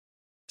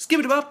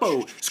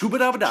Skibidi-bop-bo,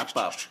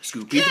 scuba-dabba-dop-bop,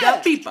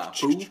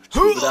 scoop-beep-a-dop-beep-bop-boo,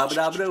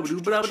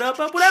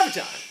 scuba-dabba-dabba-doo-ba-dabba-dop, whatever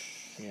time.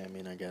 Yeah, I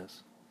mean, I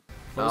guess.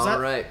 All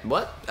right.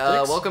 What?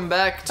 Welcome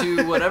back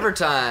to whatever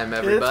time,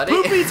 everybody.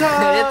 It's poopy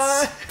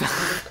time!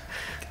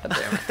 God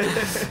damn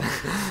it.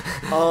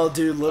 Oh,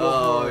 dude, Little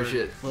Horn. Oh,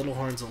 shit. Little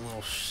Horn's a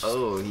little...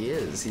 Oh, he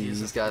is.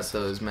 He's got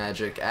those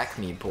magic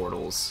Acme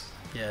portals.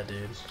 Yeah,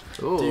 dude.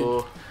 Ooh.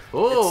 Dude,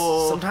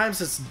 Ooh.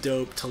 sometimes it's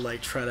dope to,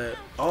 like, try to...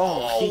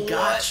 Oh, he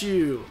got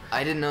you!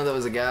 I didn't know that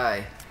was a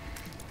guy.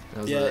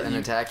 That was an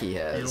attack he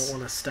has. You don't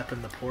want to step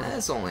in the portal.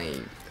 That's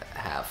only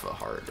half a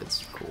heart.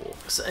 It's cool.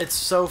 It's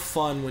so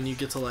fun when you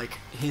get to, like...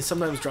 He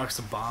sometimes drops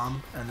a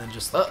bomb, and then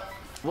just... Like,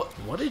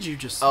 what did you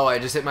just... Oh, I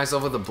just hit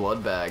myself with a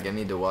blood bag. I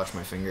need to watch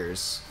my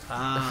fingers.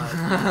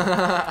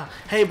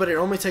 Hey, but it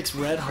only takes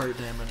red heart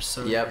damage,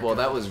 so... Yep, well,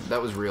 that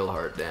was real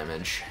heart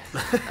damage.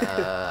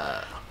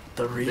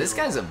 This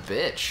guy's a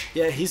bitch.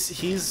 Yeah,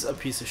 he's a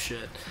piece of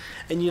shit.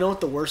 And you know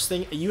what the worst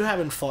thing? You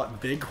haven't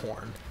fought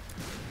Bighorn.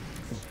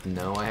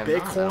 No, I have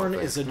Bighorn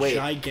not. is a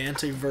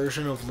gigantic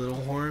version of Little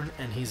Horn,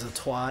 and he's a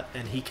twat,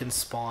 and he can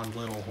spawn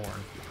Little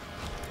Horn.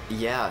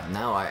 Yeah,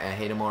 no, I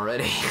hate him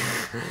already.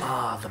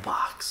 The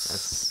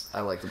box.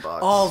 I like the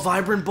box. Oh,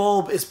 Vibrant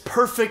Bulb is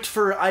perfect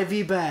for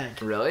IV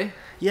Bag. Really?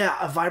 Yeah,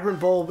 a Vibrant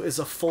Bulb is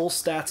a full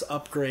stats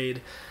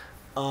upgrade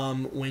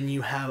when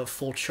you have a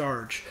full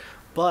charge.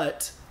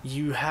 But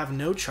you have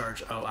no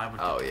charge. Oh, I would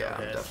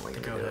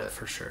definitely go ahead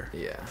for sure.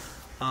 Yeah.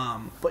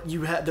 But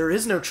there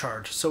is no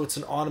charge, so it's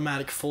an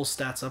automatic full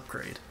stats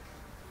upgrade.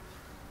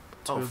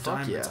 Oh,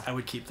 fuck yeah. I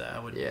would keep that. I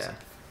would use it.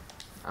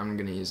 I'm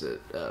gonna use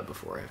it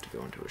before I have to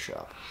go into a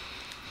shop.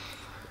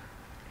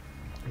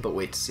 But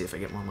wait to see if I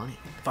get more money.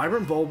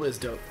 Vibrant Bulb is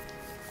dope.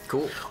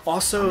 Cool.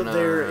 Also,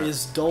 there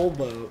is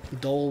Dolbo.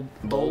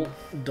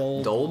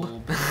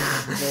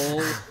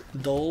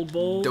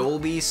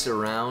 Dolby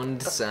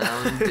Surround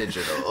Sound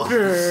Digital.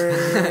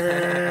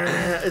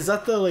 Is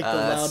that the the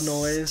loud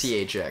noise?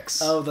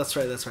 THX. Oh, that's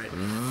right. That's right.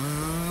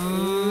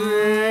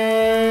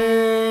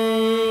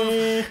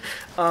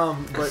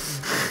 But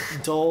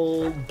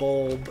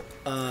Bulb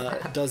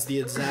does the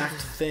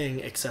exact thing,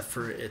 except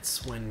for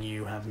it's when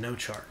you have no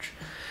charge.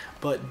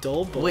 But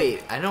Bulb.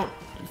 Wait, I don't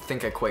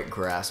think I quite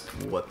grasp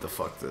what the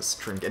fuck this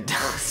trinket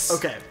does.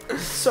 Okay,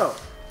 so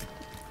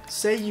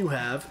say you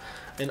have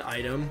an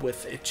item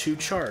with 2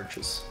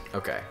 charges.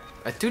 Okay.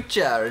 2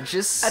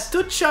 charges.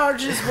 2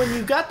 charges. When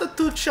you got the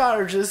 2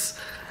 charges,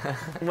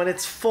 when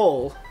it's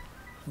full,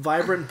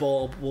 Vibrant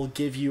Bulb will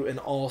give you an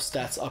all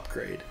stats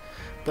upgrade.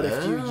 But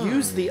if you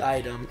use the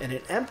item and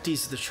it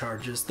empties the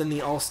charges, then the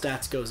all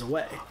stats goes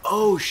away.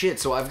 Oh shit,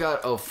 so I've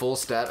got a full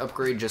stat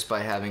upgrade just by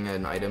having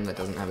an item that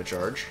doesn't have a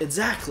charge?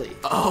 Exactly.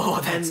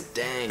 Oh, that's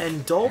dang.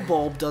 And Dull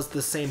Bulb does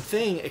the same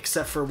thing,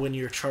 except for when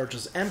your charge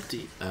is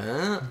empty.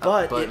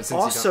 But it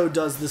also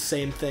does the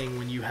same thing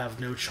when you have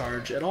no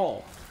charge at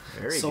all.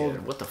 Very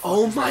good. What the fuck?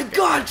 Oh my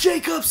god,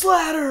 Jacob's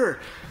Ladder!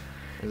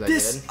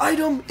 This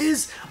item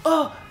is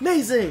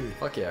amazing!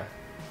 Fuck yeah.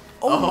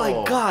 Oh my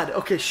god.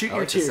 Okay, shoot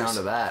your tears. I like the sound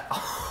of that.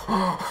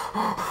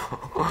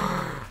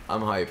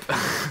 I'm hype.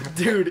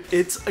 Dude,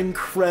 it's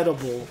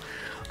incredible.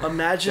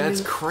 Imagine.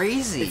 That's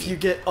crazy. If you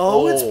get...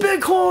 Oh, it's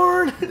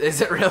Bighorn!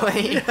 Is it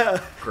really? Yeah.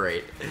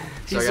 Great.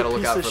 So I gotta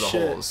look out for the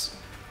holes.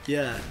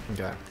 Yeah.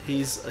 Okay.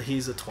 He's a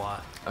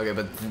twat. Okay,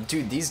 but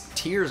dude, these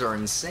tiers are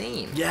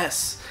insane.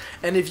 Yes.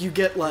 And if you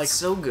get like... It's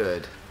so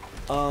good.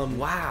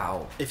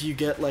 Wow. If you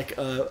get like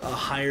a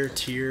higher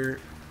tier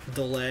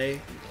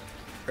delay...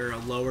 or a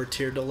lower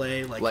tier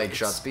delay, like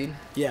shot speed.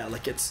 Yeah,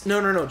 like it's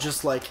no,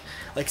 just like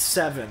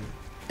 7.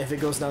 If it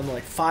goes down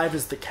to 5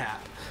 is the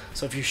cap.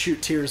 So if you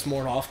shoot tiers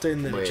more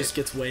often, then it just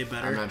gets way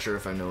better. I'm not sure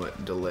if I know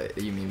what delay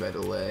you mean by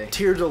delay.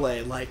 Tier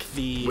delay, like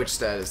the which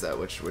stat is that?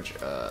 Which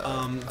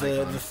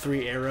the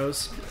 3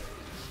 arrows.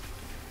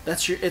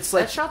 That's your. It's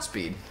like that's shot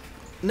speed.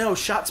 No,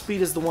 shot speed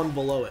is the one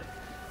below it.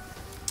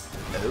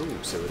 Oh,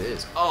 so it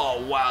is.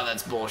 Oh wow,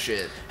 that's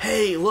bullshit.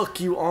 Hey, look,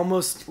 you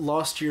almost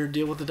lost your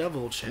deal with the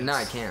devil chance. No,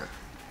 I can't.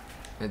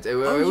 It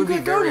would be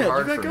very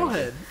hard for me. Go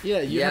ahead.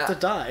 Yeah, you have to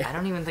die. I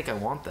don't even think I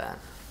want that.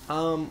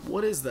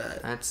 What is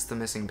that? That's the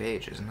missing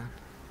page, isn't it?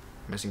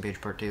 Missing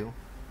page part 2?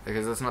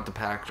 Because that's not the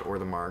pact or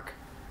the mark.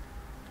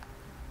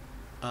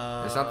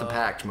 It's not the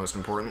pact, most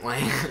importantly.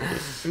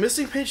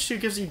 Missing page 2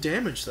 gives you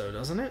damage, though,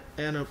 doesn't it?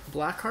 And a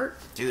black heart?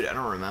 Dude, I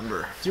don't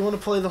remember. Do you want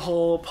to play the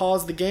whole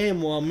pause the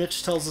game while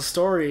Mitch tells the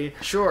story?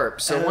 Sure.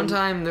 So one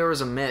time there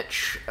was a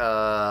Mitch,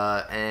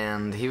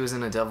 and he was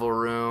in a devil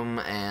room,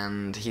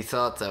 and he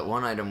thought that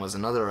one item was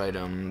another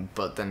item,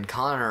 but then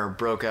Connor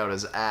broke out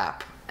his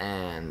app,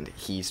 and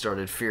he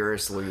started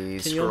furiously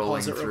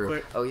scrolling through. Real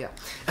quick? Oh, yeah.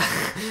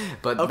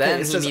 But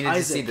then he needed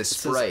to see the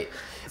sprite.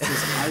 It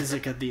says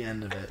Isaac at the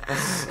end of it.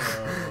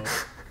 So.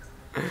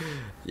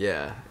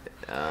 Yeah.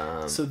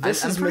 So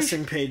this is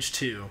missing page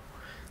 2.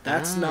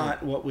 That's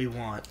not what we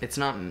want. It's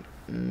not.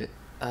 Is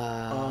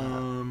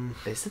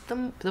it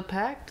the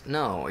pact?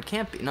 No, it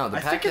can't be. No, the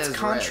pact. I think it's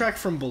contract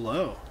from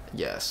below.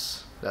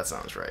 Yes, that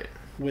sounds right.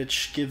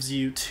 Which gives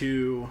you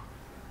 2.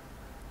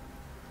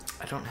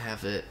 I don't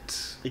have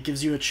it. It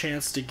gives you a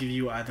chance to give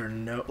you either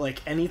no...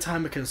 Like,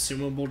 anytime a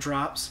consumable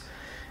drops,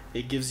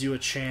 it gives you a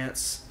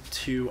chance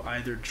to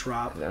either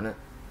drop... Is that it?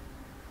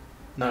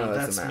 No,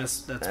 that's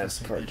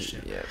missing part page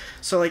 2. Yeah.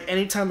 So, like,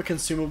 anytime a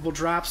consumable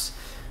drops,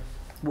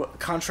 what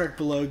contract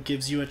below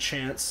gives you a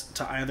chance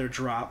to either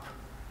drop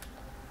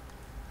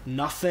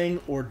nothing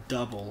or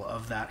double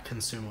of that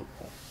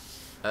consumable.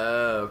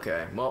 Oh,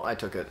 okay. Well, I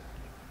took it.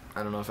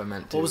 I don't know if I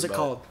meant to. What was it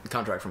called?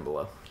 Contract from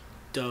below.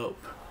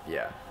 Dope.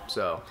 Yeah.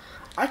 So.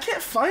 I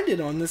can't find it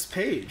on this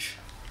page.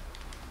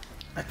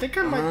 I think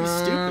I might be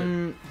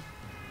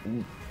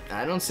stupid.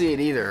 I don't see it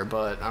either,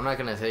 but I'm not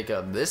gonna take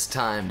up this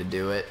time to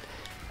do it.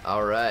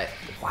 All right.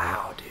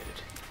 Wow, dude.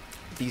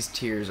 These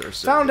tiers are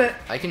so Found good. it.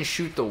 I can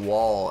shoot the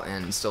wall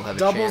and still have a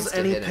Doubles chance to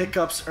any hit him.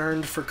 pickups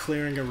earned for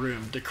clearing a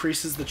room.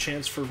 Decreases the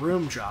chance for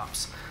room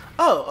drops.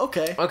 Oh,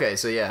 okay. Okay,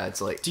 so yeah,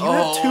 it's like. Do you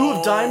have 2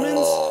 of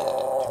diamonds?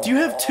 Do you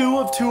have 2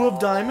 of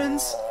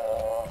diamonds?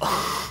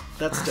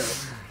 That's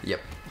dope.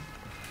 Yep.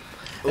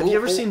 Have you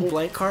ever seen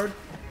Blank Card?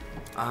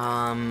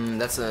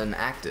 That's an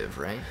active,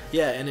 right?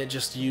 Yeah, and it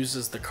just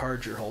uses the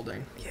card you're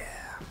holding. Yeah.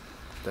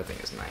 That thing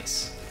is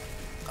nice.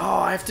 Oh,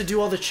 I have to do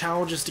all the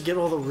challenges to get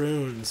all the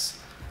runes.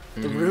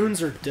 The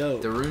runes are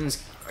dope. The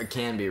runes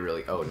can be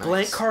really. Oh, nice.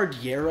 Blank Card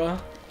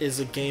Yera is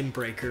a game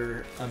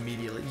breaker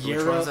immediately.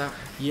 Which one's that?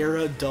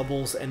 Yera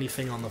doubles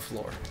anything on the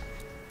floor.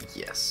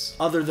 Yes.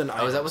 Other than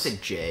Oh, is that items. with a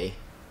J?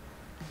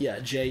 Yeah,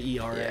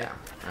 Jera. Yeah.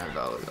 I've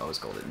always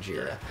called it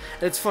Jira. Yeah.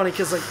 It's funny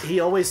because like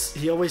he always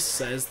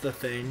says the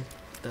thing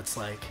that's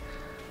like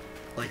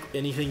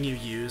anything you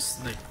use,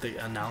 like the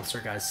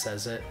announcer guy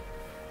says it,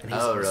 and he's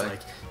always really?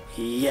 like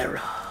Yera.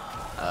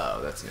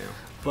 Oh, that's new.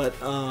 But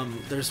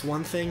there's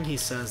one thing he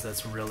says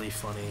that's really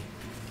funny.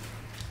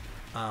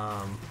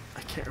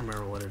 I can't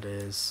remember what it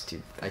is.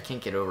 Dude, I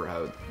can't get over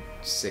how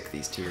sick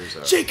these tiers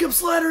are.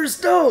 Jacob's Ladder is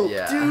dope,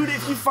 Yeah. dude.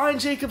 If you find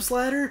Jacob's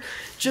Ladder,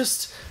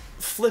 just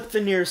flip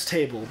the nearest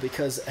table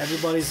because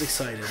everybody's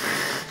excited.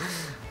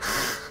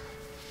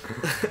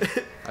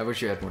 I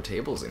wish you had more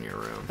tables in your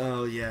room.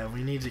 Oh yeah,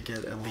 we need to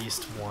get at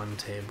least 1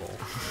 table.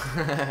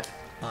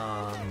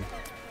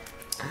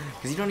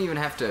 Because you don't even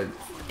have to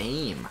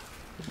aim.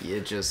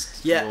 You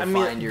just Yeah, will I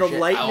mean, find your the shit.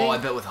 lightning- Oh, I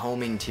bet with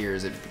homing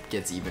tiers it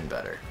gets even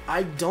better.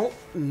 I don't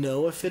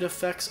know if it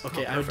affects.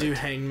 Okay, I would do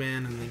perfect.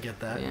 Hangman and then get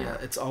that. Yeah. Yeah,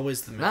 it's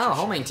always the No, magician.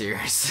 homing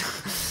tiers.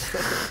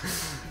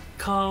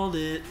 Called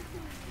it.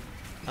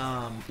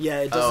 Yeah,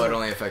 it doesn't. Oh, it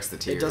only affects the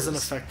tiers. It doesn't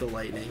affect the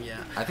lightning. Yeah.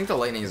 I think the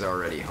lightning is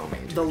already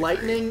homing. to The a degree,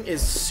 lightning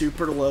is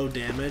super low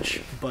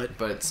damage, but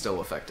but it's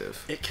still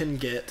effective. it can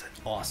get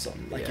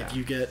awesome. Like Yeah. if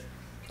you get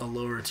a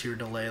lower tier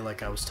delay,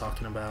 like I was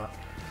talking about.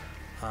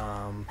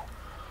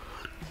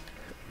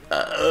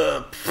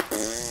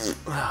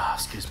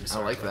 Excuse me. I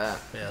Sorry. like that.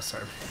 Yeah,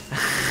 sorry.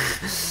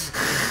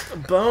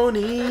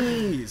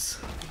 Bonies.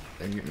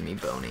 They're getting me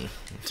bony.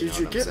 if you Dude, know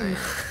you're what I'm getting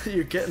saying.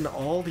 you're getting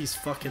all these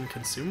fucking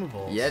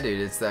consumables. Yeah, dude,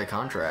 it's that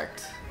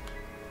contract.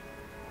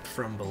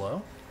 From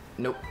below?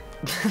 Nope.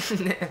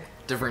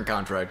 Different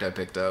contract I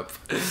picked up.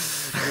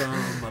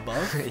 From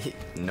above?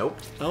 Nope.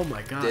 Oh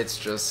my god. It's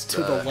just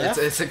To the left?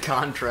 It's a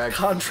contract.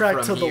 Contract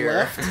from to the here.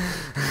 left?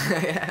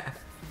 Yeah.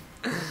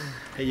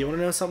 Hey, you want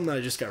to know something that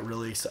I just got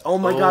really excited? Oh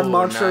my god,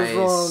 Montro's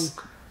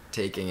wrong.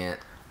 Taking it.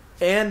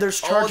 And there's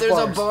charge There's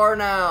bars. a bar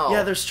now.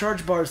 Yeah, there's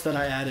charge bars that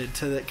I added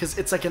to the because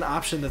it's like an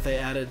option that they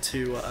added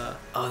to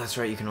Oh, that's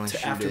right. You can only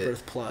shoot Afterbirth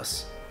it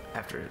Plus.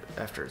 after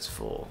it's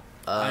full.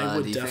 I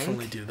would do you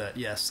definitely think? do that.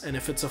 Yes, and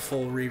if it's a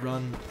full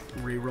reroll,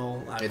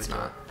 I It's would do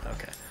not. it.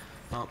 Okay.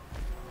 Well,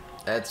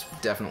 That's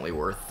definitely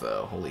worth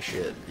though. Holy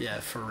shit. yeah,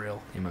 for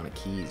real. The amount of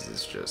keys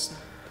is just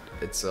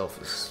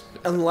itself is.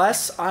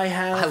 Unless I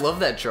have. I love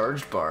that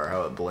charged bar.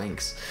 How it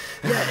blinks.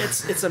 Yeah,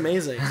 it's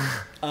amazing.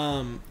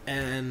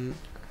 And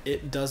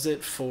it does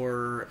it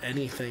for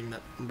anything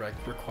that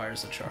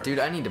requires a charge. Dude,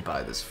 I need to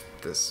buy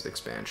this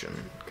expansion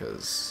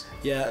because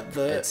Yeah,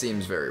 it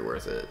seems very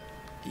worth it.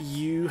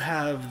 you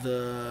have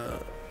the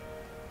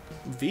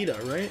Vita,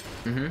 right?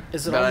 Mm-hmm.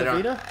 Is it But on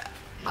the Vita?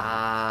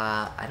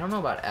 I don't know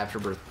about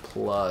Afterbirth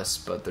Plus,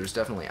 but there's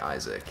definitely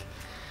Isaac.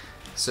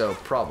 So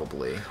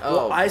probably.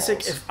 Well, Isaac,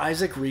 balls. if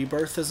Isaac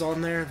Rebirth is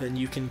on there, then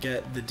you can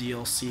get the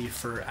DLC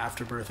for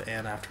Afterbirth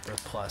and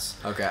Afterbirth Plus.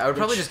 Okay, I would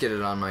probably which- just get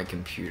it on my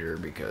computer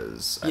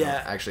because I Yeah.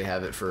 don't actually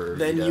have it for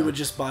Then Vita. you would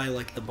just buy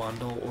like the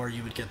bundle, or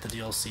you would get the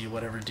DLC,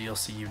 whatever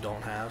DLC you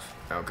don't have.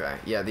 Okay,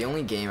 yeah, the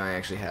only game I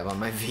actually have on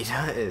my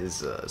Vita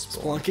is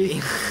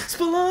Splunky,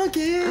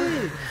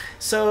 Spelunky.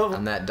 So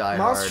I'm that diehard.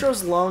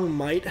 Monstro's Lung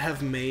might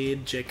have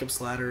made Jacob's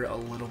Ladder a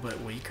little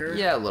bit weaker.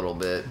 Yeah, a little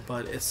bit.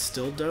 but it's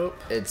still dope.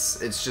 It's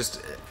just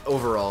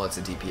overall it's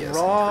a DPS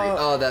Raw- increase.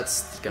 Oh,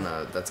 that's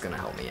gonna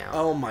help me out.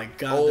 Oh my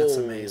god, that's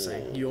Oh.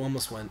 amazing! You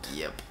almost went.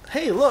 Yep.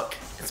 Hey, look,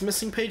 it's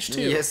missing page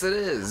 2. Yes, it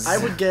is. I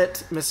would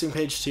get missing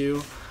page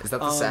 2. Is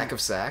that the sack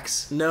of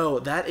sacks? No,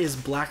 that is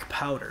black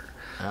powder.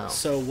 Oh.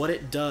 So what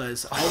it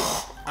does,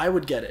 I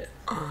would get it,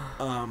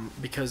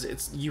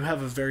 because you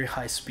have a very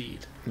high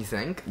speed. You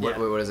think? Yeah.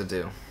 What does it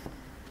do?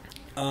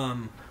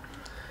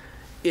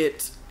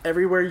 It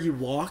everywhere you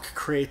walk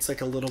creates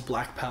like a little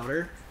black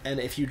powder, And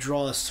if you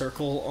draw a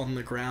circle on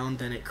the ground,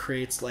 then it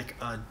creates like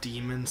a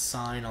demon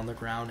sign on the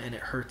ground, and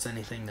it hurts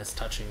anything that's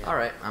touching it. All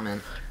right, I'm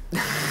in.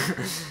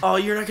 Oh,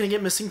 you're not gonna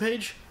get missing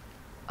page?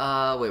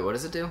 Wait, what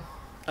does it do?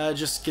 It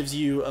just gives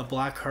you a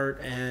black heart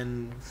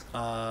and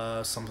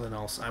something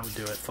else. I would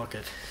do it. Fuck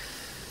it.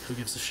 Who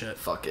gives a shit?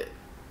 Fuck it.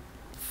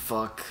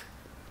 Fuck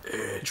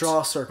it.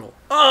 Draw a circle.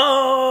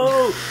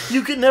 Oh!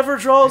 You can never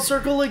draw a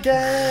circle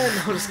again!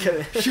 I'm just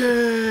kidding.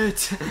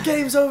 Shit!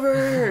 Game's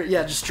over!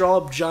 Yeah, just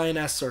draw a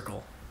giant-ass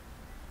circle.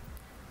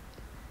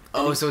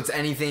 Oh, so it's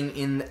anything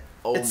in...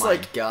 Oh It's my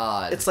like-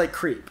 god. It's like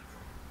creep.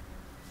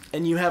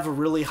 And you have a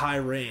really high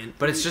range.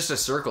 But it's just a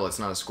circle, it's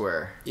not a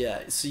square.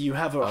 Yeah, so you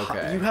have a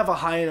Okay. you have a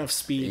high enough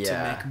speed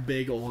Yeah. to make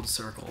big old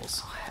circles.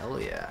 Hell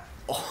yeah.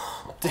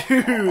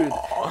 Dude,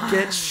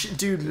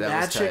 dude,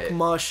 That was Magic tight.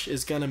 Mush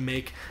is gonna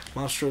make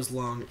Mastro's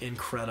Lung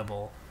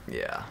incredible.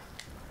 Yeah.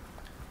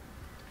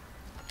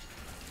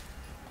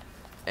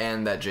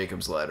 And that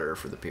Jacob's Ladder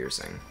for the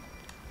piercing.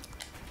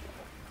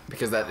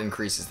 Because that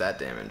increases that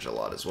damage a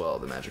lot as well,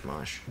 the Magic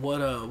Mush.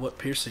 What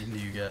piercing do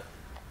you get?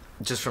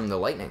 Just from the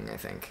lightning, I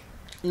think.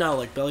 No,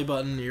 like belly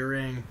button,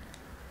 earring.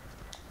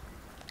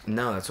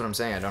 No, that's what I'm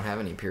saying. I don't have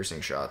any piercing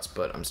shots,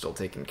 but I'm still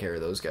taking care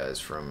of those guys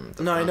from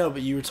the No, I front. know,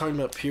 but you were talking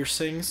about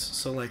piercings.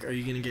 So, like, are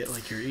you gonna get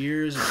like your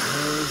ears, your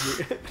nose?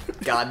 Your...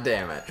 God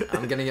damn it.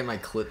 I'm gonna get my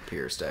clit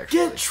pierced, actually.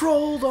 Get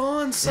trolled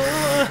on,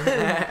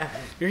 son!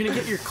 You're gonna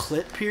get your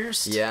clit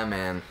pierced? Yeah,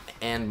 man.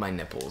 And my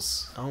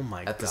nipples. Oh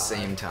my god. At the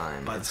same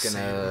time. By It's the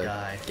same gonna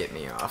guy. get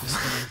me off.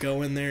 Gonna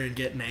go in there and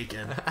get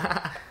naked.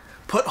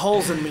 Put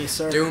holes in me,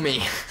 sir. Do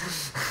me.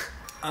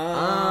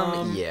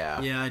 Yeah.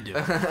 Yeah. I do.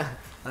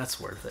 That's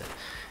worth it.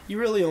 You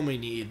really only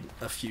need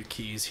a few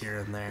keys here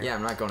and there. Yeah,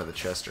 I'm not going to the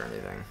chest or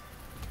anything.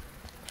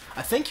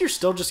 I think you're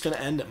still just gonna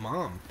end at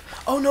mom.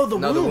 Oh no, the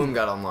No, womb. the womb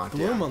got unlocked.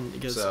 The yeah. womb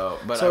goes. So,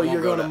 but I so won't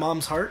you're go going to to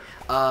mom's heart.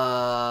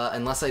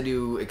 Unless I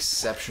do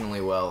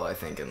exceptionally well, I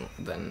think, and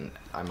then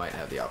I might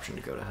have the option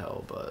to go to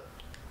hell. But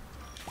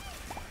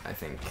I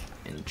think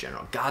in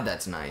general, God,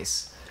 that's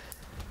nice.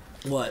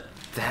 What?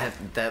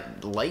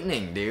 That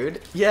lightning,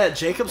 dude. Yeah,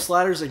 Jacob's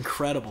Ladder's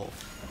incredible.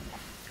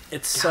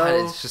 It's God,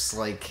 so it's just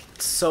like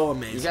so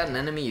amazing. you got an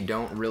enemy you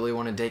don't really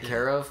want to take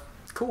care of.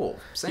 Cool.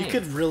 Same. You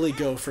could really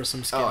go for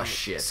some Oh,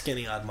 shit.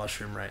 skinny odd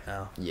mushroom right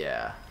now.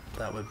 Yeah.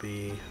 That would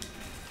be.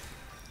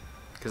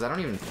 Because I don't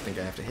even think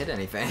I have to hit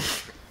anything.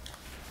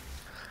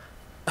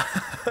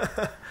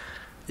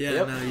 Yeah,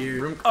 Yep. no,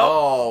 you're. Room-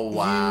 oh,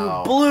 wow.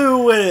 You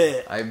blew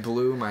it. I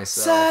blew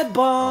myself. Sad I'll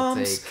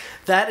bombs. take-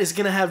 That is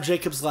gonna have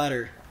Jacob's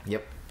Ladder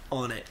Yep.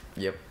 on it.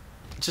 Yep.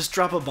 Just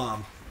drop a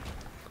bomb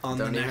on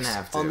Don't the even next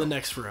have to. on the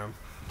next room.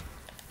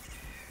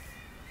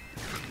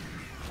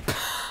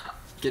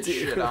 Get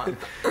shit on.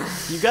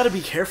 You got to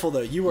be careful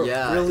though. You are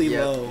Yeah, really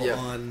yep, low yep.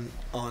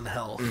 on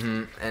health.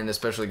 And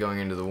especially going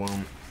into the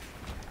womb.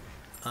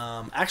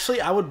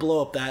 Actually, I would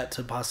blow up that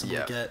to possibly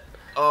Yeah. get.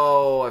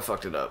 Oh, I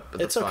fucked it up.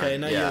 But It's that's okay.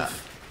 fine. Now you yeah.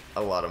 have.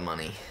 A lot of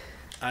money.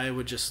 I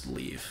would just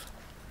leave.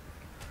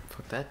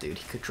 Fuck that dude.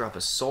 He could drop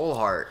a soul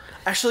heart.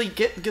 Actually,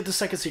 get the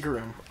second secret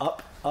room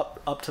up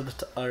to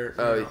the.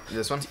 Oh,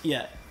 this one?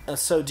 Yeah.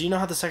 So, do you know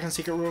how the second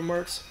secret room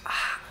works?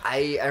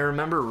 I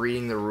remember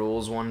reading the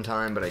rules one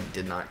time, but I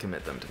did not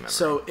commit them to memory.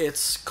 So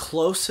it's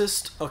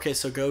closest. Okay,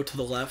 so go to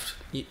the left.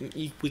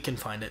 We can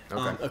find it.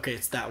 Okay. Okay,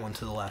 it's that one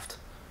to the left.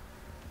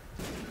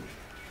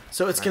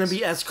 So it's gonna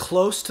be as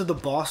close to the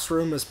boss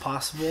room as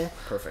possible.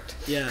 Perfect.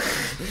 Yeah,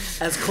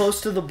 as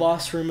close to the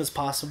boss room as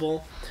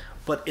possible,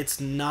 but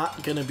it's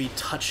not gonna be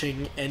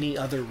touching any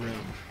other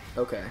room.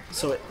 Okay.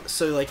 So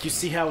like you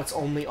see how it's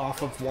only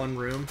off of one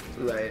room.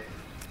 Right.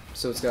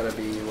 So it's got to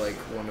be like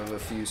one of a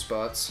few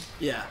spots.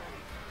 Yeah.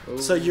 Ooh.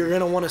 So you're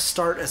gonna want to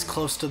start as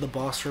close to the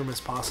boss room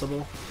as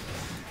possible,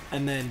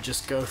 and then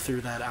just go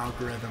through that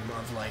algorithm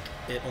of like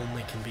it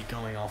only can be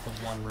going off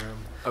of one room.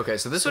 Okay,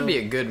 so this would be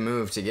a good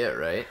move to get,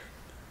 right?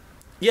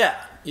 Yeah,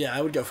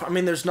 I would go for. I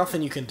mean, there's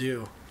nothing you can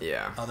do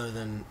Yeah. other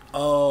than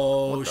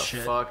oh What the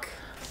shit. fuck?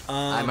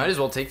 I might as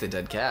well take the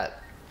dead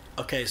cat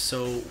Okay,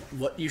 so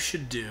what you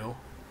should do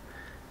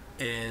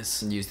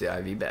is and use the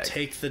IV bag.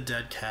 take the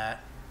dead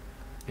cat,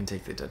 And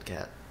take the dead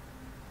cat.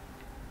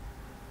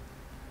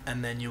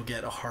 and then you'll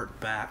get a heart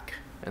back,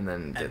 And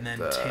then get and then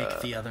the...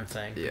 take the other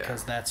thing yeah.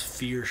 because that's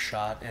fear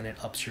shot and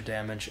it ups your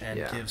damage and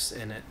Yeah.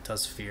 it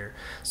does fear.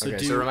 So Okay,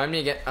 do so remind me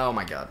again. Oh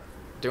my god.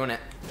 Doing it.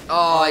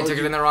 Oh, I took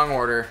it in the wrong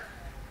order.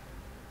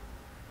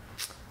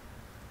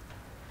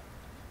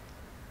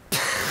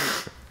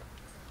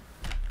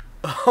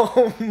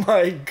 Oh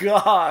my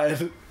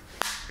god.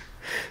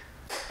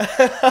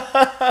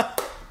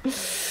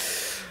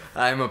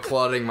 I'm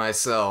applauding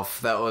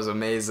myself. That was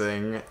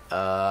amazing.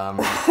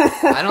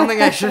 I don't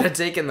think I should have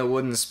taken the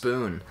wooden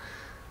spoon.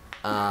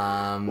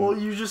 Well,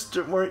 you just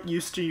weren't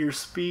used to your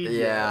speed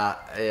yet.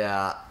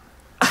 Yeah.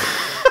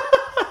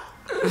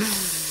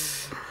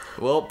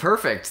 Well,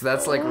 perfect.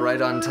 That's like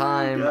right on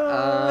time.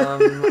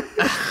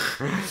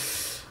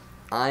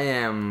 I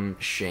am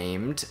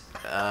shamed.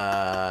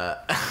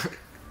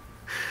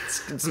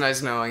 It's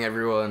nice knowing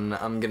everyone.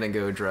 I'm gonna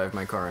go drive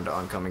my car into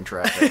oncoming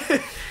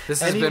traffic.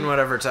 This has been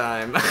whatever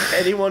time.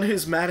 Anyone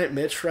who's mad at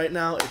Mitch right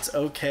now, it's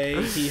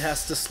okay. He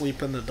has to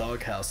sleep in the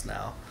doghouse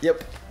now.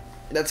 Yep,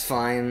 that's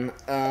fine.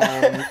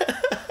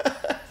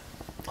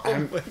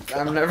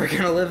 I'm never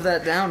gonna live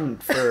that down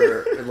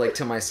for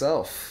to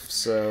myself.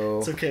 So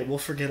it's okay. We'll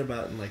forget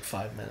about it in like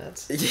 5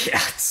 minutes.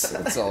 Yeah,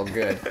 it's all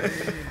good.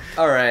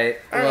 All right.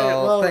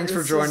 Well, thanks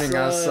for joining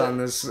us on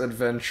this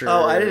adventure.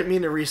 Oh, I didn't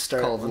mean to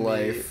restart. Called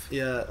life.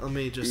 Let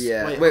me just.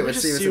 Yeah. Wait, let's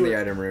see what's in the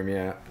item room.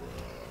 Yeah.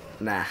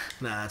 Nah,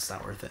 it's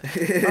not worth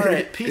it. All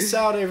right, peace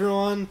out,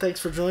 everyone. Thanks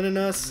for joining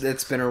us.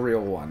 It's been a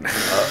real one.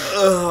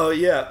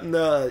 Yeah.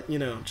 No,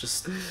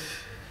 just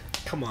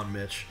come on,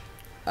 Mitch.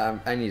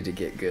 I need to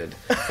get good.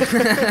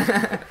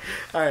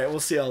 All right, we'll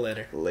see y'all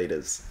later.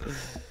 Laters.